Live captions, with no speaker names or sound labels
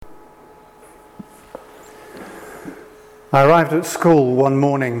I arrived at school one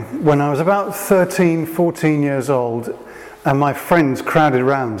morning when I was about 13, 14 years old, and my friends crowded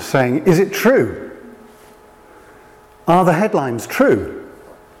around saying, "Is it true? Are the headlines true?"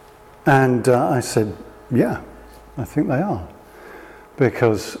 And I said, "Yeah, I think they are."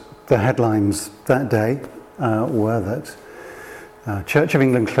 Because the headlines that day were that Church of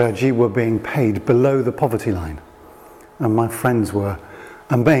England clergy were being paid below the poverty line. And my friends were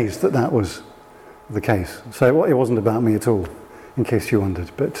amazed that that was the case. So it wasn't about me at all, in case you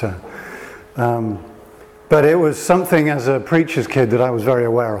wondered. But it was something as a preacher's kid that I was very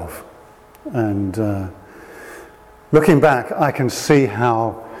aware of. And looking back, I can see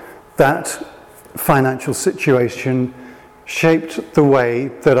how that financial situation shaped the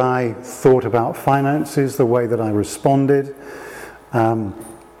way that I thought about finances, the way that I responded.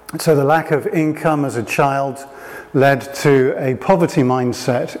 So the lack of income as a child led to a poverty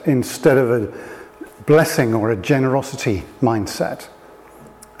mindset instead of a blessing or a generosity mindset.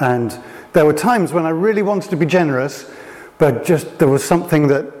 And there were times when I really wanted to be generous, but just there was something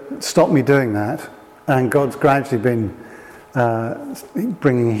that stopped me doing that. And God's gradually been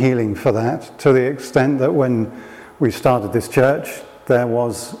bringing healing for that, to the extent that when we started this church, there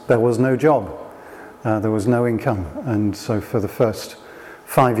was no job, there was no income. And so for the first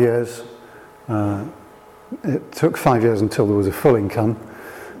 5 years, it took 5 years until there was a full income.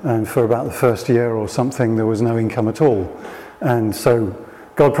 And for about the first year or something, there was no income at all. And so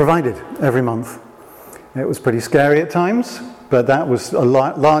God provided every month. It was pretty scary at times, but that was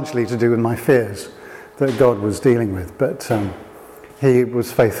largely to do with my fears that God was dealing with. But He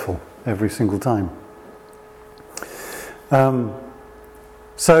was faithful every single time.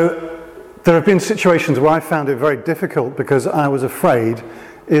 So there have been situations where I found it very difficult because I was afraid,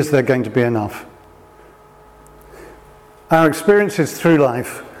 is there going to be enough? Our experiences through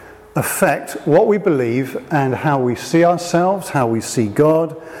life affect what we believe and how we see ourselves, how we see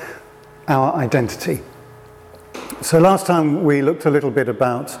God, our identity. So last time we looked a little bit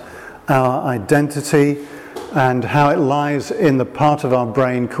about our identity and how it lies in the part of our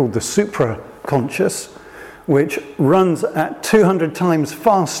brain called the supraconscious, which runs at 200 times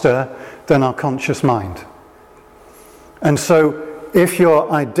faster than our conscious mind. And so if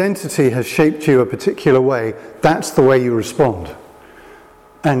your identity has shaped you a particular way, that's the way you respond.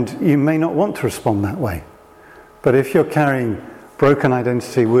 And you may not want to respond that way. But if you're carrying broken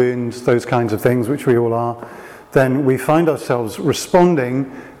identity, wounds, those kinds of things, which we all are, then we find ourselves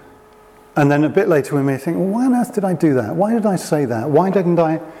responding, and then a bit later we may think, well, why on earth did I do that? Why did I say that? Why didn't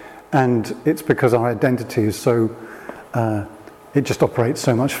I? And it's because our identity is so, it just operates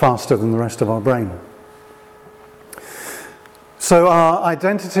so much faster than the rest of our brain. So our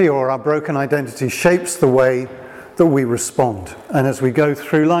identity, or our broken identity, shapes the way that we respond. And as we go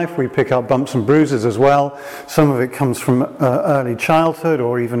through life, we pick up bumps and bruises as well. Some of it comes from early childhood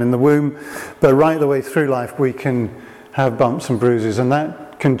or even in the womb. But right the way through life, we can have bumps and bruises. And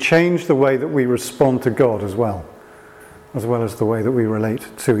that can change the way that we respond to God as well as the way that we relate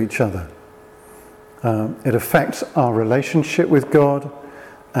to each other. It affects our relationship with God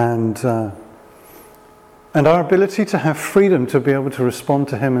and our ability to have freedom to be able to respond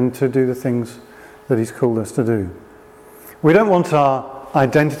to Him and to do the things that He's called us to do. We don't want our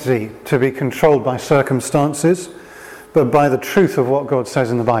identity to be controlled by circumstances, but by the truth of what God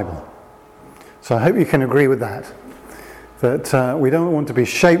says in the Bible. So I hope you can agree with that. That we don't want to be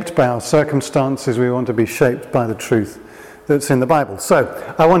shaped by our circumstances, we want to be shaped by the truth that's in the Bible. So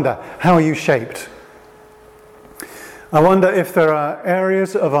I wonder, how are you shaped? I wonder if there are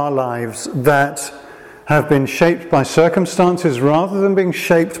areas of our lives that have been shaped by circumstances rather than being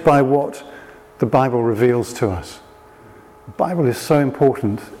shaped by what the Bible reveals to us. The Bible is so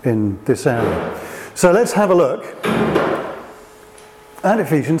important in this area. So let's have a look at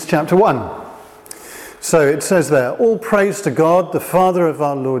Ephesians chapter 1. So it says there, "All praise to God, the Father of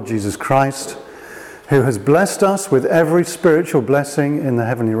our Lord Jesus Christ, who has blessed us with every spiritual blessing in the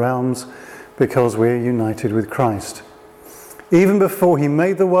heavenly realms, because we are united with Christ. Even before He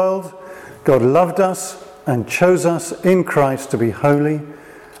made the world, God loved us and chose us in Christ to be holy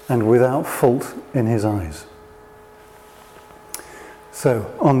and without fault in His eyes." So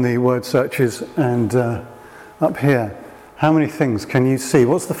on the word searches and up here, how many things can you see?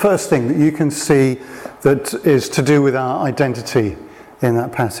 What's the first thing that you can see that is to do with our identity in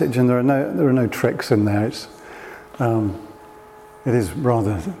that passage? And there are no tricks in there. It is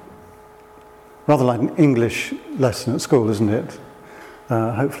rather like an English lesson at school, isn't it?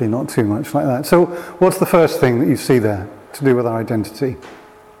 Hopefully not too much like that. So what's the first thing that you see there to do with our identity?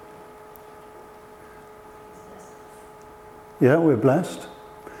 Yeah, we're blessed.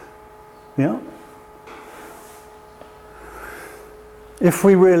 Yeah. If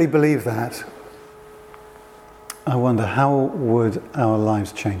we really believe that, I wonder how would our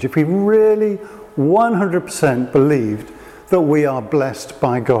lives change? If we really 100% believed that we are blessed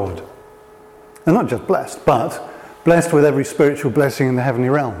by God. And not just blessed, but blessed with every spiritual blessing in the heavenly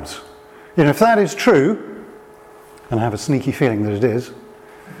realms. You know, if that is true, and I have a sneaky feeling that it is,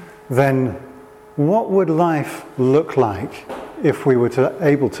 then what would life look like if we were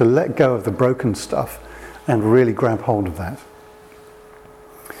able to let go of the broken stuff and really grab hold of that?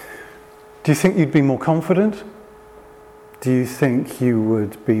 Do you think you'd be more confident? Do you think you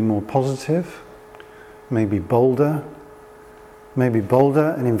would be more positive? Maybe bolder? Maybe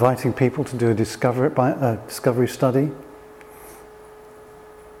bolder in inviting people to do a discovery study?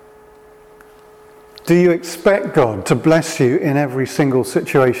 Do you expect God to bless you in every single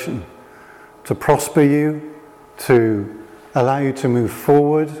situation? To prosper you? To allow you to move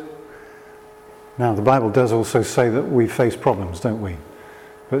forward? Now, the Bible does also say that we face problems, don't we?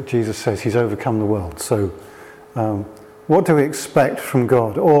 But Jesus says he's overcome the world. So, what do we expect from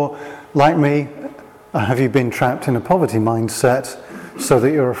God? Or, like me, have you been trapped in a poverty mindset so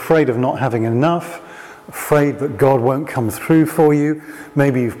that you're afraid of not having enough, afraid that God won't come through for you?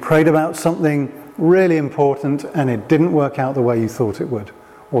 Maybe you've prayed about something really important and it didn't work out the way you thought it would,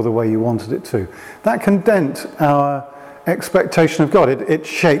 or the way you wanted it to. That can dent our expectation of God. It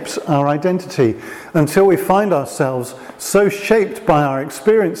shapes our identity until we find ourselves so shaped by our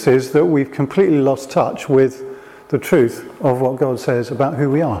experiences that we've completely lost touch with the truth of what God says about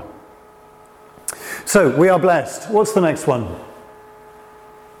who we are. So, we are blessed. What's the next one?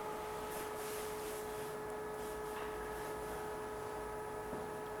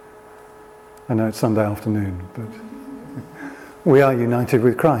 I know it's Sunday afternoon, but we are united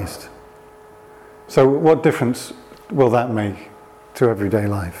with Christ. So what difference will that make to everyday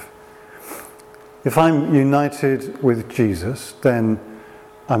life? If I'm united with Jesus, then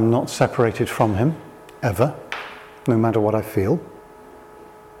I'm not separated from him, ever, no matter what I feel.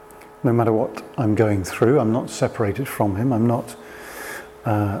 No matter what I'm going through, I'm not separated from him. I'm not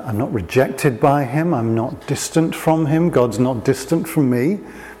rejected by him. I'm not distant from him. God's not distant from me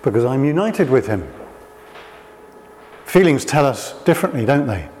because I'm united with him. Feelings tell us differently, don't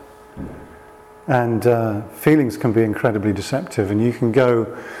they? And feelings can be incredibly deceptive. And you can go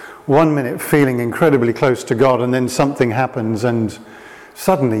 1 minute feeling incredibly close to God, and then something happens, and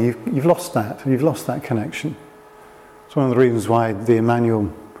suddenly you've lost that. You've lost that connection. It's one of the reasons why the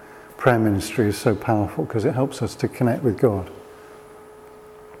Emmanuel prayer ministry is so powerful, because it helps us to connect with God.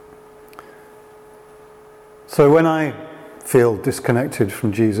 So when I feel disconnected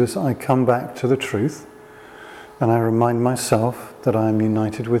from Jesus, I come back to the truth and I remind myself that I am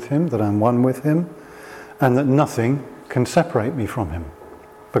united with him, that I'm one with him, and that nothing can separate me from him,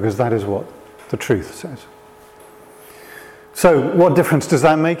 because that is what the truth says. So what difference does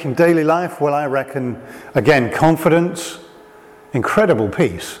that make in daily life? Well, I reckon, again, confidence, incredible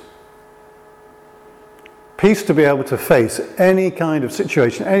peace. Peace to be able to face any kind of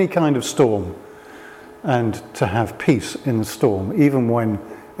situation, any kind of storm, and to have peace in the storm, even when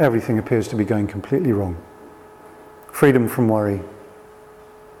everything appears to be going completely wrong. Freedom from worry.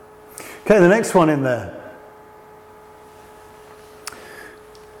 Okay, the next one in there.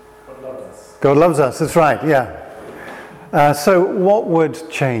 God loves us. God loves us, that's right, yeah. So what would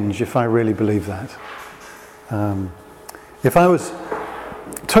change if I really believed that? If I was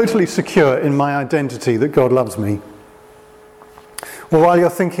totally secure in my identity that God loves me. Well, while you're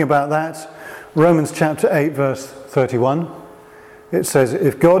thinking about that, Romans chapter 8 verse 31, it says,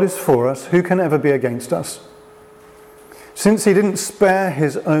 if God is for us, who can ever be against us? Since he didn't spare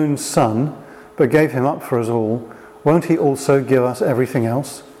his own son, but gave him up for us all, won't he also give us everything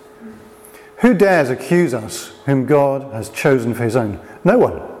else? Who dares accuse us whom God has chosen for his own? No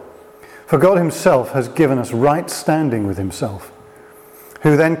one. For God himself has given us right standing with himself.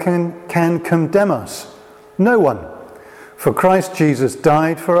 Who then can condemn us? No one. For Christ Jesus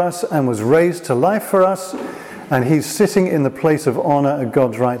died for us and was raised to life for us, and he's sitting in the place of honour at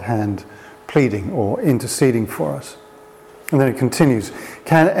God's right hand, pleading or interceding for us. And then it continues,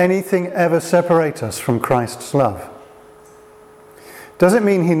 can anything ever separate us from Christ's love? Does it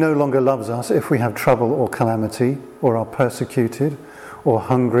mean he no longer loves us if we have trouble or calamity, or are persecuted, or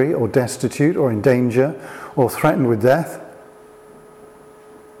hungry, or destitute, or in danger, or threatened with death?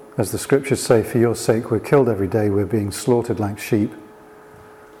 As the scriptures say, for your sake we're killed every day, we're being slaughtered like sheep.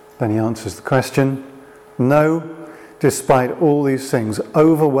 Then he answers the question, no, despite all these things,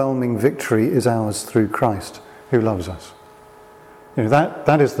 overwhelming victory is ours through Christ who loves us. You know,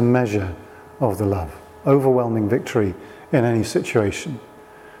 that is the measure of the love. Overwhelming victory in any situation.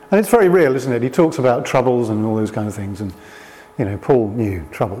 And it's very real, isn't it? He talks about troubles and all those kind of things. And, Paul knew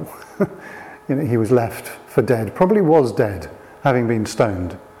trouble. He was left for dead, probably was dead, having been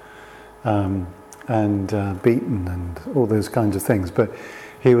stoned and beaten and all those kinds of things. But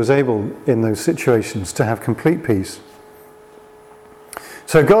he was able, in those situations, to have complete peace.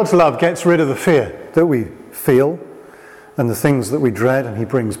 So God's love gets rid of the fear that we feel and the things that we dread, and he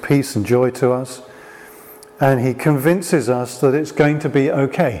brings peace and joy to us. And he convinces us that it's going to be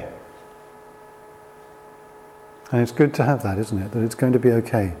okay. And it's good to have that, isn't it? That it's going to be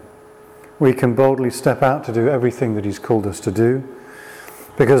okay. We can boldly step out to do everything that he's called us to do,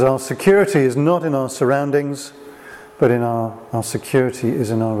 because our security is not in our surroundings, but in our security is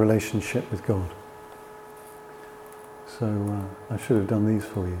in our relationship with God. So I should have done these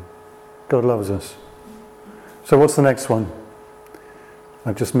for you. God loves us. So what's the next one?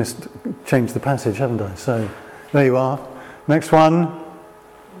 I've just changed the passage, haven't I? So there you are. Next one.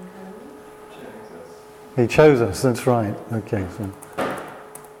 He chose us, that's right. Okay, so.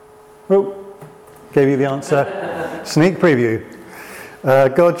 Oh, gave you the answer. Sneak preview.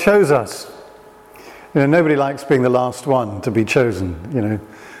 God chose us. Nobody likes being the last one to be chosen.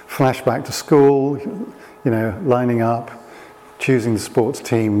 Flashback to school, lining up, choosing the sports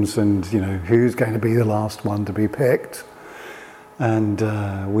teams, and who's going to be the last one to be picked. And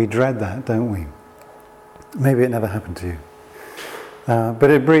we dread that, don't we? Maybe it never happened to you. But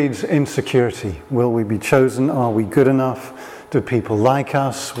it breeds insecurity. Will we be chosen? Are we good enough? Do people like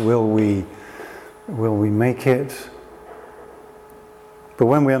us? Will we make it? But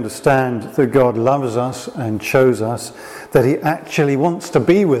when we understand that God loves us and chose us, that he actually wants to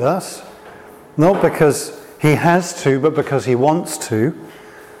be with us, not because he has to, but because he wants to,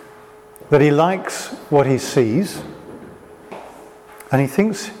 that he likes what he sees, and he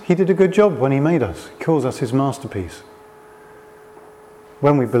thinks he did a good job when he made us. He calls us his masterpiece.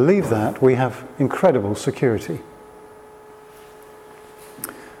 When we believe that, we have incredible security.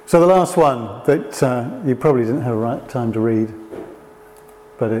 So the last one that you probably didn't have right time to read,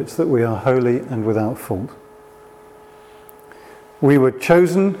 but it's that we are holy and without fault. We were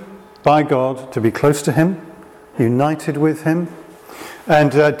chosen by God to be close to him, united with him.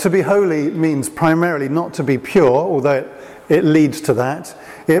 And to be holy means primarily not to be pure, although it leads to that.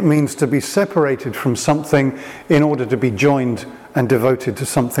 It means to be separated from something in order to be joined and devoted to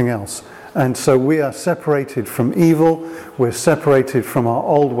something else. And so we are separated from evil. We're separated from our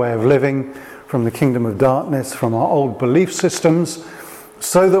old way of living, from the kingdom of darkness, from our old belief systems,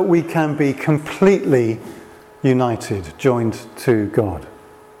 so that we can be completely united, joined to God.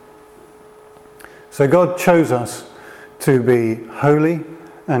 So God chose us to be holy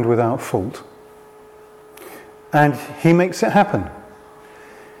and without fault. And he makes it happen.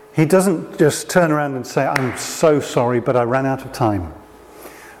 He doesn't just turn around and say, I'm so sorry, but I ran out of time.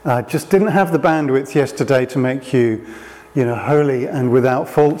 I just didn't have the bandwidth yesterday to make you, holy and without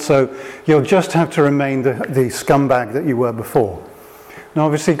fault, so you'll just have to remain the scumbag that you were before. Now,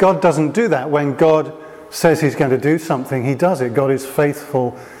 obviously, God doesn't do that. When God says he's going to do something, he does it. God is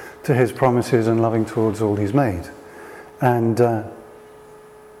faithful to his promises and loving towards all he's made. And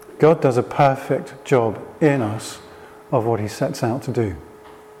God does a perfect job in us of what he sets out to do.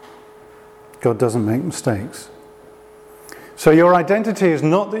 God doesn't make mistakes. So your identity is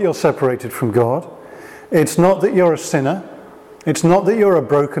not that you're separated from God. It's not that you're a sinner. It's not that you're a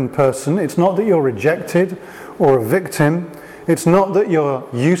broken person. It's not that you're rejected or a victim. It's not that you're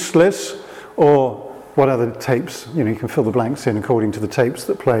useless or what other tapes, you can fill the blanks in according to the tapes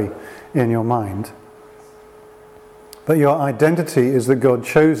that play in your mind. But your identity is that God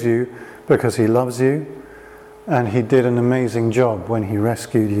chose you because he loves you, and he did an amazing job when he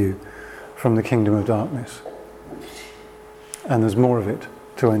rescued you from the kingdom of darkness. And there's more of it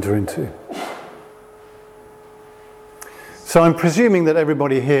to enter into. So I'm presuming that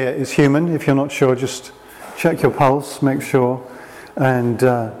everybody here is human. If you're not sure, just check your pulse, make sure. And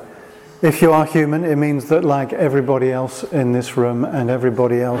if you are human, it means that like everybody else in this room and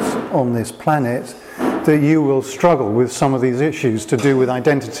everybody else on this planet, that you will struggle with some of these issues to do with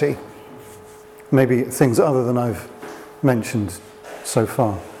identity. Maybe things other than I've mentioned so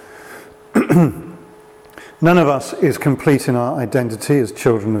far. None of us is complete in our identity as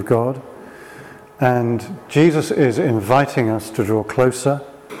children of God. And Jesus is inviting us to draw closer,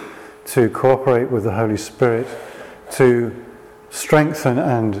 to cooperate with the Holy Spirit, to strengthen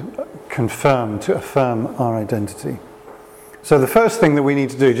and confirm, to affirm our identity. So the first thing that we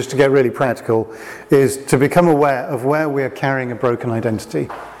need to do, just to get really practical, is to become aware of where we are carrying a broken identity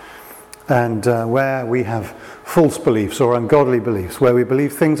and where we have false beliefs or ungodly beliefs, where we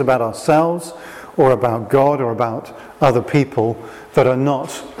believe things about ourselves or about God or about other people that are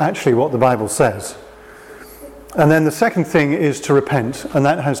not actually what the Bible says. And then the second thing is to repent, and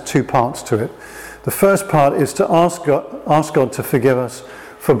that has two parts to it. The first part is to ask God to forgive us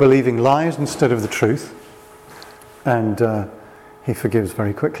for believing lies instead of the truth. And he forgives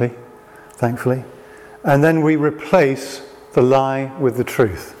very quickly, thankfully. And then we replace the lie with the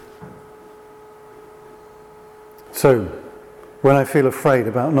truth. So, when I feel afraid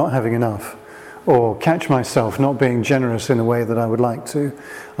about not having enough, or catch myself not being generous in a way that I would like to,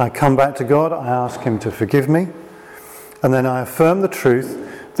 I come back to God, I ask him to forgive me, and then I affirm the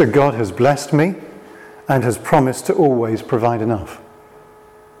truth that God has blessed me and has promised to always provide enough.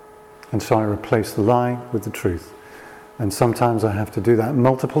 And so I replace the lie with the truth. And sometimes I have to do that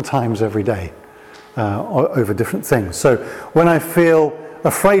multiple times every day over different things. So when I feel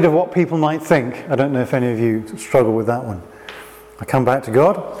afraid of what people might think, I don't know if any of you struggle with that one, I come back to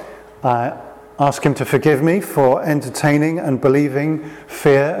God, I ask him to forgive me for entertaining and believing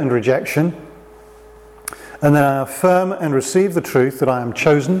fear and rejection. And then I affirm and receive the truth that I am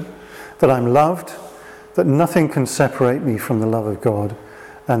chosen, that I'm loved, that nothing can separate me from the love of God,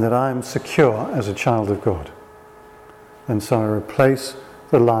 and that I am secure as a child of God. And so I replace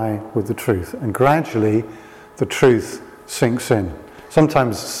the lie with the truth. And gradually the truth sinks in.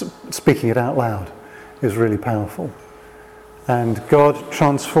 Sometimes speaking it out loud is really powerful. And God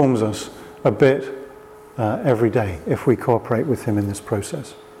transforms us a bit every day if we cooperate with him in this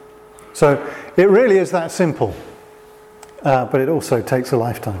process. So it really is that simple, but it also takes a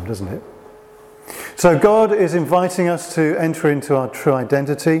lifetime, doesn't it? So God is inviting us to enter into our true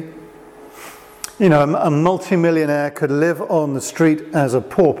identity. You know, a multimillionaire could live on the street as a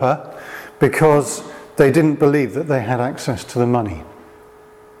pauper because they didn't believe that they had access to the money.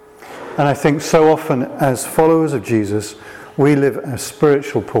 And I think so often as followers of Jesus, we live as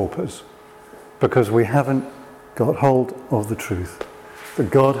spiritual paupers because we haven't got hold of the truth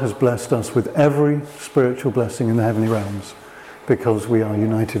that God has blessed us with every spiritual blessing in the heavenly realms because we are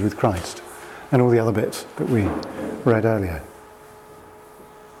united with Christ, and all the other bits that we read earlier.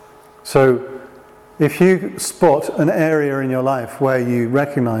 So if you spot an area in your life where you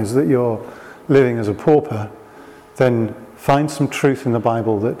recognize that you're living as a pauper, then find some truth in the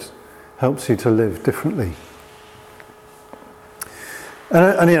Bible that helps you to live differently.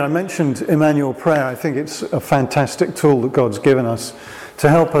 And I mentioned Emmanuel Prayer. I think it's a fantastic tool that God's given us to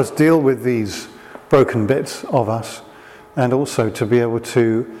help us deal with these broken bits of us, and also to be able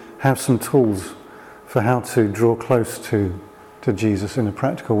to have some tools for how to draw close to Jesus in a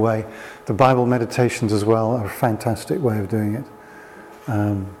practical way. The Bible meditations as well are a fantastic way of doing it.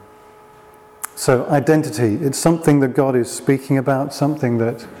 So identity, it's something that God is speaking about, something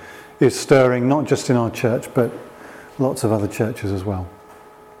that is stirring not just in our church but lots of other churches as well.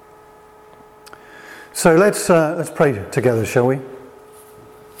 So let's pray together, shall we?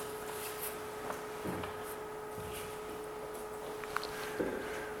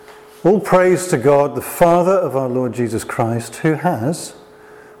 All praise to God, the Father of our Lord Jesus Christ, who has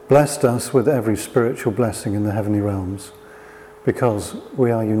blessed us with every spiritual blessing in the heavenly realms, because we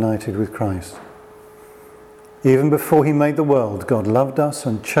are united with Christ. Even before he made the world, God loved us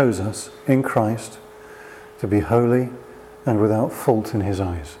and chose us in Christ to be holy and without fault in his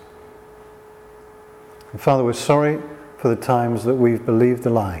eyes. And Father, we're sorry for the times that we've believed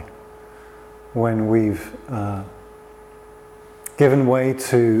the lie, when we've given way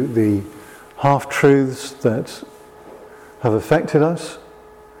to the half-truths that have affected us,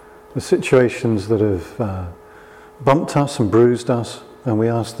 the situations that have bumped us and bruised us, and we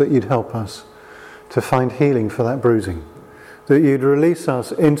ask that you'd help us to find healing for that bruising, that you'd release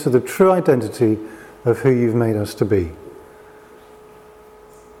us into the true identity of who you've made us to be.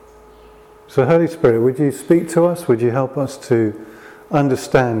 So Holy Spirit, would you speak to us? Would you help us to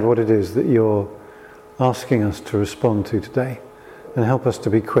understand what it is that you're asking us to respond to today? And help us to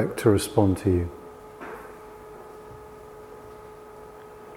be quick to respond to you.